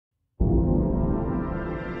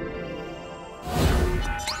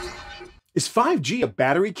Is 5G a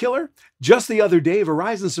battery killer? Just the other day,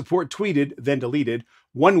 Verizon support tweeted, then deleted,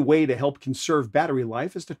 one way to help conserve battery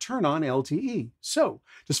life is to turn on LTE. So,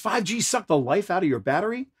 does 5G suck the life out of your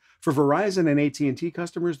battery? For Verizon and AT&T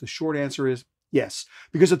customers, the short answer is yes,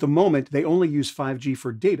 because at the moment they only use 5G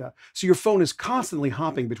for data, so your phone is constantly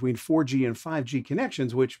hopping between 4G and 5G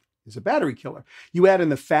connections, which is a battery killer. You add in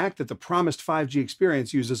the fact that the promised 5G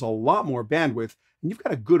experience uses a lot more bandwidth, and you've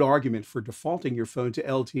got a good argument for defaulting your phone to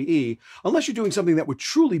LTE unless you're doing something that would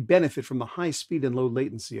truly benefit from the high speed and low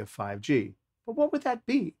latency of 5G. But what would that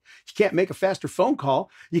be? You can't make a faster phone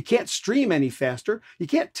call. You can't stream any faster. You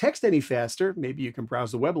can't text any faster. Maybe you can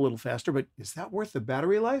browse the web a little faster, but is that worth the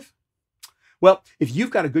battery life? Well, if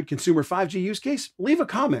you've got a good consumer 5G use case, leave a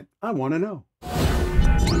comment. I want to know.